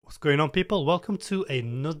What's going on, people? Welcome to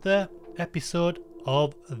another episode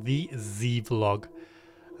of the Z Vlog,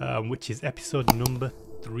 which is episode number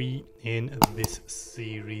 3 in this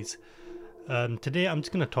series. Today I'm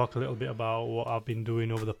just going to talk a little bit about what I've been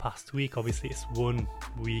doing over the past week. Obviously it's 1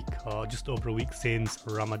 week or just over a week since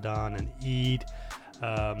Ramadan and Eid,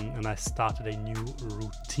 and I started a new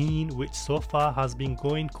routine which so far has been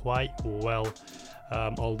going quite well,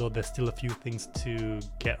 although there's still a few things to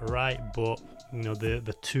get right. But you know,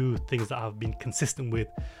 the two things that I've been consistent with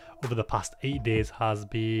over the past 8 days has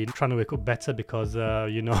been trying to wake up better, because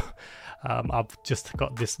I've just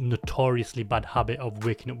got this notoriously bad habit of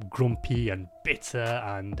waking up grumpy and bitter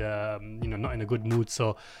and not in a good mood.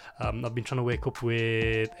 So I've been trying to wake up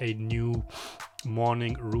with a new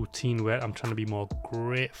morning routine where I'm trying to be more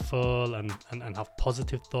grateful and have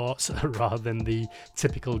positive thoughts rather than the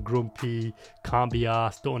typical grumpy, can't be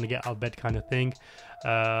arsed, don't want to get out of bed kind of thing.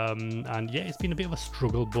 And yeah, it's been a bit of a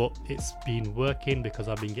struggle, but it's been working because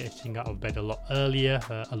I've been getting out of bed a lot earlier,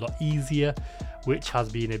 a lot easier, which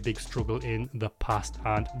has been a big struggle in the past.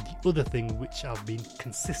 And the other thing which I've been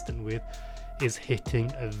consistent with is hitting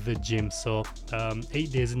the gym. So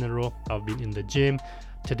 8 days in a row I've been in the gym.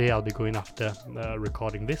 Today I'll be going after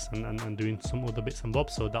recording this and doing some other bits and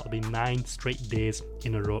bobs, so that'll be 9 straight days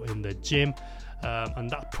in a row in the gym. And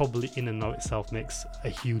that probably in and of itself makes a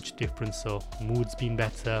huge difference. So mood's been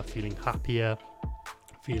better, feeling happier,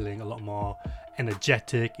 feeling a lot more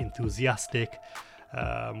energetic, enthusiastic,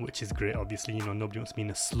 which is great. Obviously, you know, nobody wants to be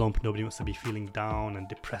in a slump, nobody wants to be feeling down and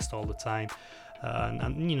depressed all the time.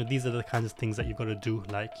 And you know, these are the kinds of things that you've got to do.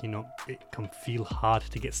 Like, you know, it can feel hard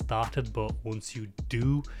to get started, but once you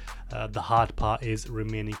do, the hard part is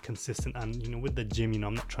remaining consistent. And you know, with the gym, you know,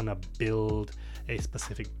 I'm not trying to build a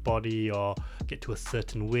specific body or get to a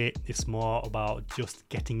certain weight. It's more about just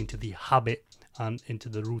getting into the habit and into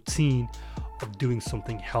the routine of doing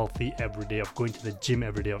something healthy every day, of going to the gym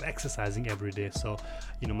every day, of exercising every day. So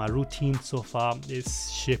you know, my routine so far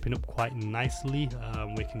is shaping up quite nicely.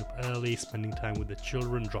 Waking up early, spending time with the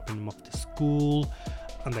children, dropping them off to school,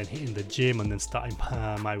 and then hitting the gym and then starting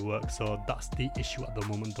my work. So that's the issue at the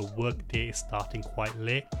moment. The work day is starting quite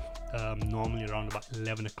late, normally around about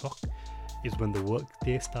 11 o'clock is when the work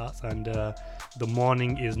day starts, and the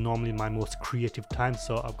morning is normally my most creative time,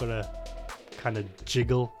 so I've got to kind of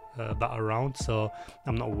jiggle that around so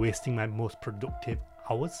I'm not wasting my most productive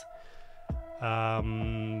hours,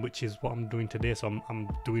 which is what I'm doing today. So I'm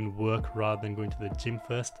doing work rather than going to the gym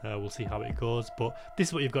first. We'll see how it goes, but this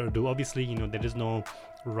is what you've got to do. Obviously, you know, there is no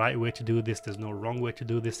right way to do this, there's no wrong way to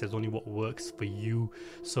do this, there's only what works for you.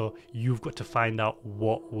 So you've got to find out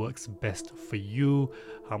what works best for you.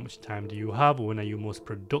 How much time do you have? When are you most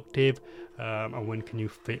productive? And when can you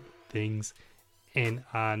fit things in?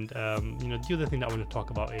 And you know, the other thing that I want to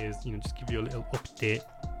talk about is, you know, just give you a little update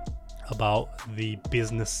about the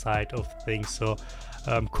business side of things. So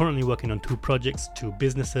I'm currently working on 2 projects, 2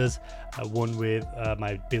 businesses, one with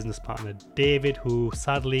my business partner David, who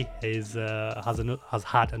sadly has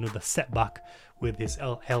had another setback with his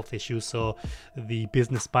health issues. So the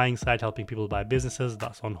business buying side, helping people buy businesses,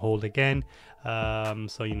 that's on hold again.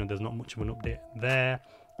 So you know, there's not much of an update there.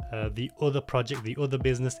 The other project, the other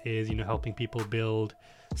business is, you know, helping people build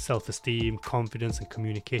self-esteem, confidence and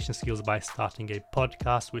communication skills by starting a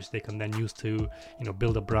podcast, which they can then use to, you know,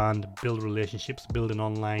 build a brand, build relationships, build an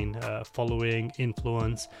online following,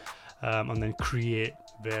 influence, and then create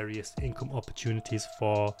various income opportunities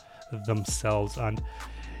for themselves. And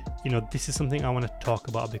you know, this is something I want to talk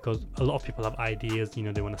about because a lot of people have ideas. You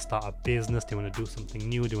know, they want to start a business, they want to do something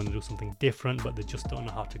new, they want to do something different, but they just don't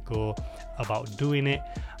know how to go about doing it.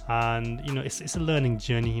 And you know, it's a learning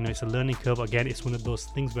journey. You know, it's a learning curve. Again, it's one of those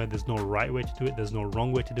things where there's no right way to do it, there's no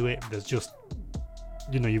wrong way to do it, there's just,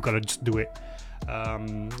 you know, you've got to just do it.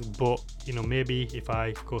 But you know, maybe if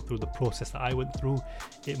I go through the process that I went through,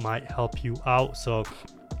 it might help you out. So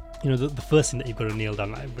you know, the first thing that you've got to nail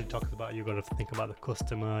down, like everybody talks about, you've got to think about the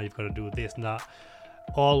customer, you've got to do this and that.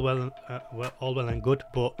 All well and good,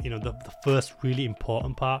 but you know, the first really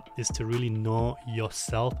important part is to really know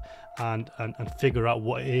yourself and figure out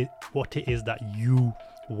what it is that you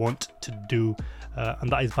want to do,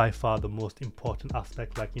 and that is by far the most important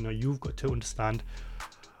aspect. Like, you know, you've got to understand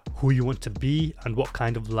who you want to be and what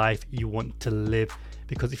kind of life you want to live.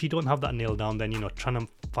 Because if you don't have that nailed down, then, you know, trying to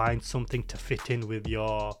find something to fit in with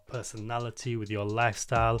your personality, with your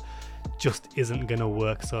lifestyle, just isn't gonna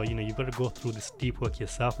work. So, you know, you've got to go through this deep work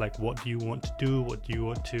yourself. Like, what do you want to do? What do you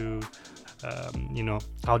want to, you know,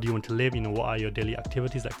 how do you want to live? You know, what are your daily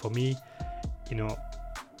activities? Like for me, you know,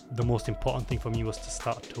 the most important thing for me was to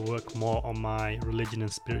start to work more on my religion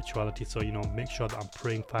and spirituality. So, you know, make sure that I'm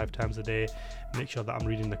praying 5 times a day, make sure that I'm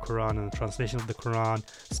reading the Quran and the translation of the Quran,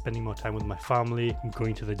 spending more time with my family,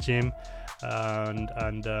 going to the gym,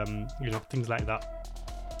 and you know, things like that.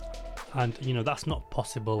 And, you know, that's not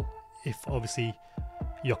possible if obviously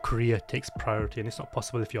your career takes priority, and it's not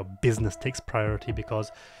possible if your business takes priority,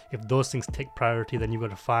 because if those things take priority, then you've got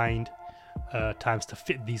to find times to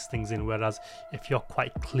fit these things in. Whereas if you're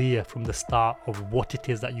quite clear from the start of what it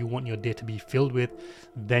is that you want your day to be filled with,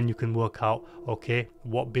 then you can work out, okay,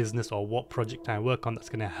 what business or what project I work on that's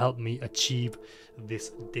going to help me achieve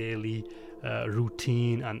this daily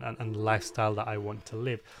routine and lifestyle that I want to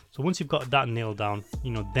live. So once you've got that nailed down,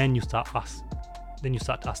 you know, then you start to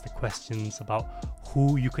ask the questions about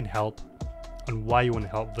who you can help and why you want to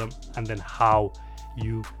help them, and then how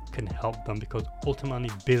you can help them. Because ultimately,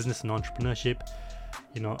 business and entrepreneurship,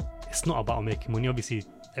 you know, it's not about making money. Obviously,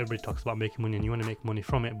 everybody talks about making money and you want to make money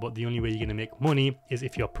from it, but the only way you're going to make money is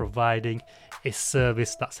if you're providing a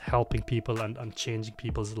service that's helping people and changing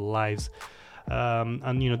people's lives.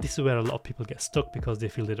 And you know, this is where a lot of people get stuck, because they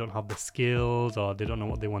feel they don't have the skills or they don't know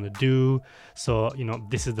what they want to do. So, you know,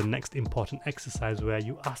 this is the next important exercise where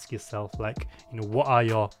you ask yourself, like, you know, what are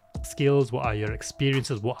your skills, what are your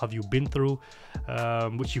experiences, what have you been through,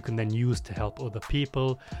 which you can then use to help other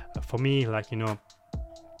people. For me, like, you know,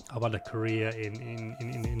 I've had a career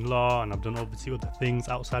in law, and I've done obviously other things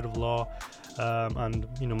outside of law, and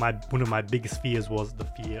you know, one of my biggest fears was the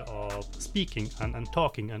fear of speaking and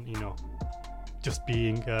talking, and you know, just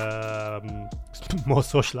being more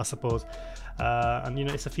social, I suppose. And you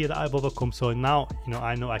know, it's a fear that I've overcome. So now, you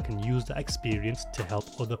know I can use that experience to help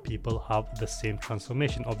other people have the same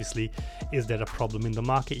transformation. Obviously, is there a problem in the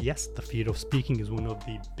market? Yes, the fear of speaking is one of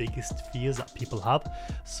the biggest fears that people have.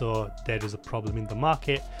 So there is a problem in the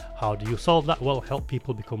market. How do you solve that? Well, help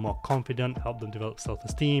people become more confident, help them develop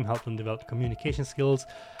self-esteem, help them develop communication skills.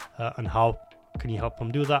 And how can you help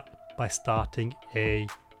them do that? By starting a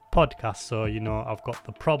podcast. So, you know, I've got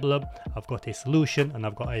the problem, I've got a solution, and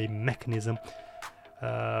I've got a mechanism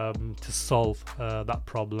to solve that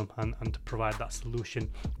problem and to provide that solution,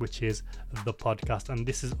 which is the podcast. And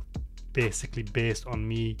this is basically based on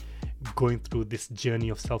me going through this journey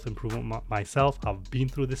of self-improvement myself. I've been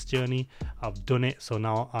through this journey, I've done it, so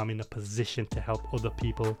now I'm in a position to help other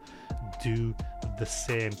people do the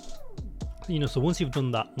same. You know, so once you've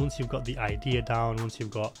done that, once you've got the idea down, once you've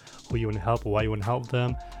got who you want to help or why you want to help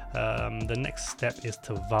them, the next step is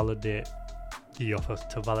to validate the offer,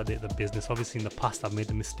 to validate the business. Obviously, in the past, I've made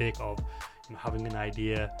the mistake of, you know, having an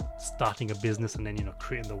idea, starting a business, and then, you know,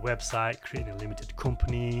 creating the website, creating a limited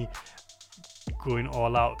company, going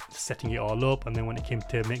all out, setting it all up, and then when it came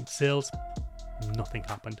to making sales, nothing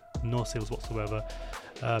happened, no sales whatsoever,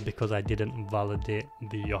 because I didn't validate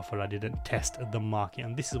the offer, I didn't test the market.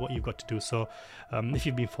 And this is what you've got to do. So if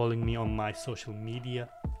you've been following me on my social media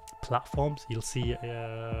platforms, you'll see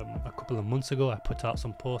a couple of months ago I put out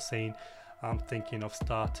some posts saying I'm thinking of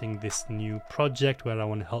starting this new project where I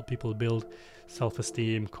want to help people build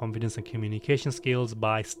self-esteem, confidence and communication skills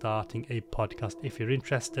by starting a podcast. If you're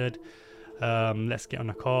interested, let's get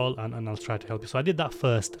on a call and I'll try to help you. So I did that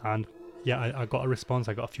first, and yeah, I got a response.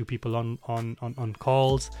 I got a few people on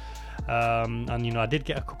calls, and you know, I did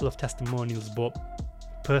get a couple of testimonials, but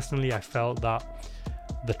personally I felt that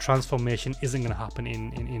the transformation isn't going to happen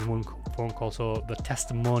in one phone call. So the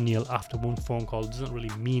testimonial after one phone call doesn't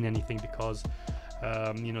really mean anything, because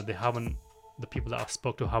you know, the people that I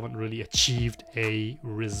spoke to haven't really achieved a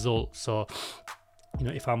result. So, you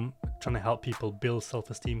know, if I'm trying to help people build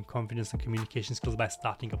self-esteem, confidence and communication skills by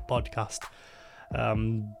starting a podcast,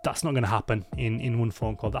 that's not going to happen in one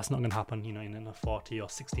phone call. That's not going to happen, you know, in a 40 or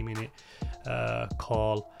 60 minute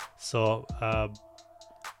call. So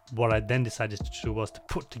what I then decided to do was to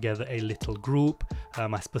put together a little group.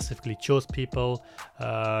 I specifically chose people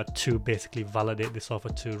to basically validate this offer,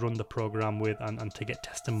 to run the program with, and to get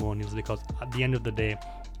testimonials, because at the end of the day,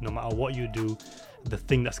 no matter what you do, the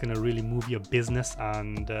thing that's going to really move your business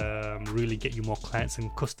and really get you more clients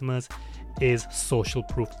and customers is social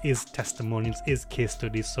proof, is testimonials, is case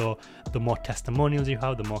studies. So the more testimonials you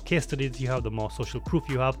have, the more case studies you have, the more social proof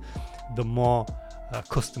you have, the more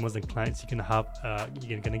customers and clients you're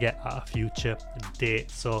going to get at a future date.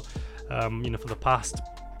 So you know, for the past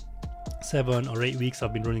 7 or 8 weeks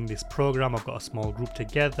I've been running this program. I've got a small group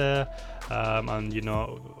together, and you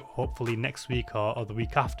know, hopefully next week or the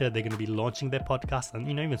week after they're going to be launching their podcast. And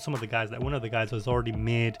you know, even some of the guys, like one of the guys has already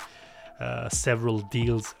made several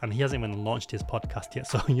deals and he hasn't even launched his podcast yet.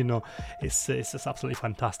 So you know, it's absolutely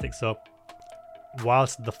fantastic. So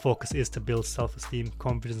whilst the focus is to build self-esteem,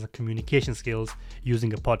 confidence, and communication skills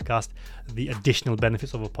using a podcast, the additional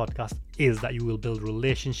benefits of a podcast is that you will build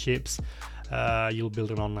relationships, you'll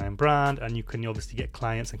build an online brand, and you can obviously get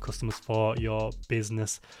clients and customers for your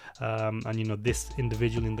business. And you know, this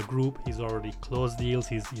individual in the group, he's already closed deals,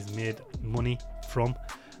 he's made money from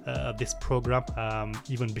this program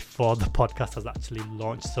even before the podcast has actually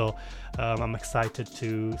launched. So I'm excited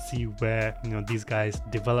to see where, you know, these guys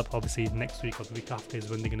develop. Obviously next week or the week after is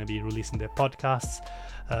when they're going to be releasing their podcasts,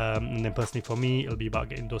 and then personally for me, it'll be about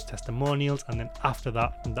getting those testimonials, and then after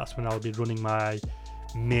that, that's when I'll be running my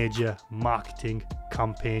major marketing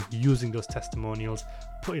campaign using those testimonials,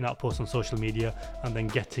 putting out posts on social media, and then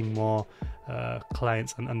getting more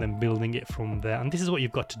clients, and then building it from there. And this is what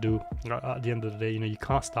you've got to do at the end of the day. You know, you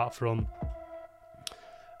can't start from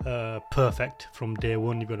perfect from day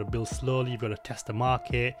one. You've got to build slowly, you've got to test the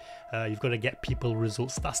market, you've got to get people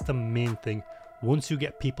results. That's the main thing. Once you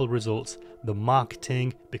get people results, the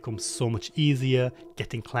marketing becomes so much easier,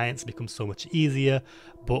 getting clients becomes so much easier.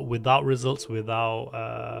 But without results, without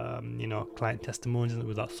client testimonials,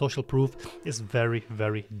 without social proof, it's very,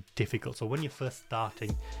 very difficult. So when you're first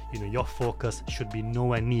starting, you know, your focus should be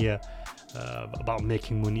nowhere near about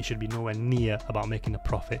making money. It should be nowhere near about making a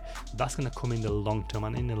profit. That's going to come in the long term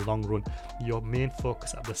and in the long run. Your main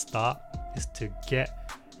focus at the start is to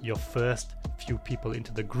get your first few people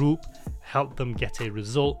into the group, help them get a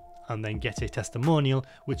result, and then get a testimonial,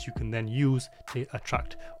 which you can then use to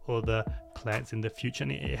attract other clients in the future.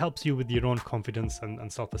 And it helps you with your own confidence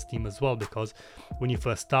and self-esteem as well, because when you're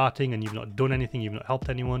first starting and you've not done anything, you've not helped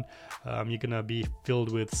anyone, you're gonna be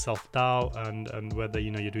filled with self-doubt and whether, you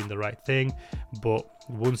know, you're doing the right thing. But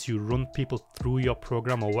once you run people through your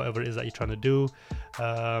program or whatever it is that you're trying to do,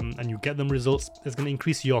 and you get them results, it's going to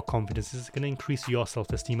increase your confidence, it's going to increase your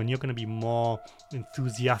self-esteem, and you're going to be more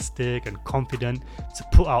enthusiastic and confident to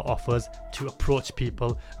put out offers, to approach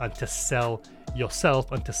people, and to sell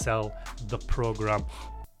yourself and to sell the program.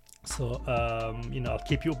 So I'll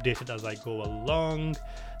keep you updated as I go along.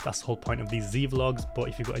 That's the whole point of these Z vlogs. But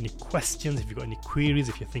if you've got any questions, if you've got any queries,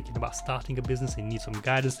 if you're thinking about starting a business and you need some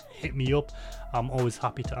guidance, hit me up. I'm always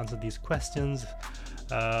happy to answer these questions.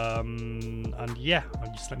 And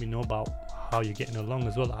just let me know about how you're getting along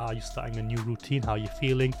as well. Are you starting a new routine? How are you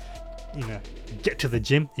feeling? You know, get to the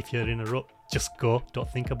gym. If you're in a rut, just go. Don't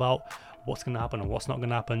think about what's going to happen and what's not going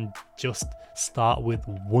to happen. Just start with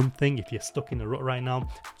one thing. If you're stuck in a rut right now,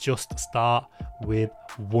 just start with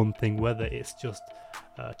one thing, whether it's just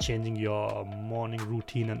changing your morning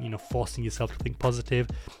routine and, you know, forcing yourself to think positive,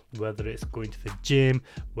 whether it's going to the gym,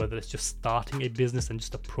 whether it's just starting a business and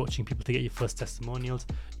just approaching people to get your first testimonials.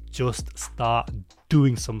 Just start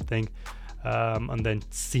doing something, and then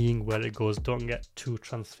seeing where it goes. Don't get too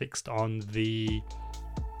transfixed on the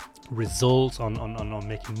results, on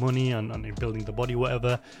making money, on building the body,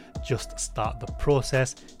 whatever. Just start the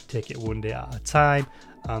process, take it one day at a time,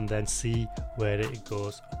 and then see where it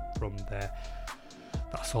goes from there.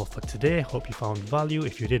 That's all for today. Hope you found value.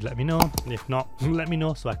 If you did, let me know. If not, let me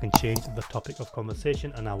know so I can change the topic of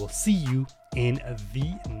conversation, and I will see you in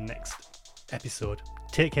the next episode.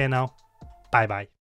 Take care now. Bye bye.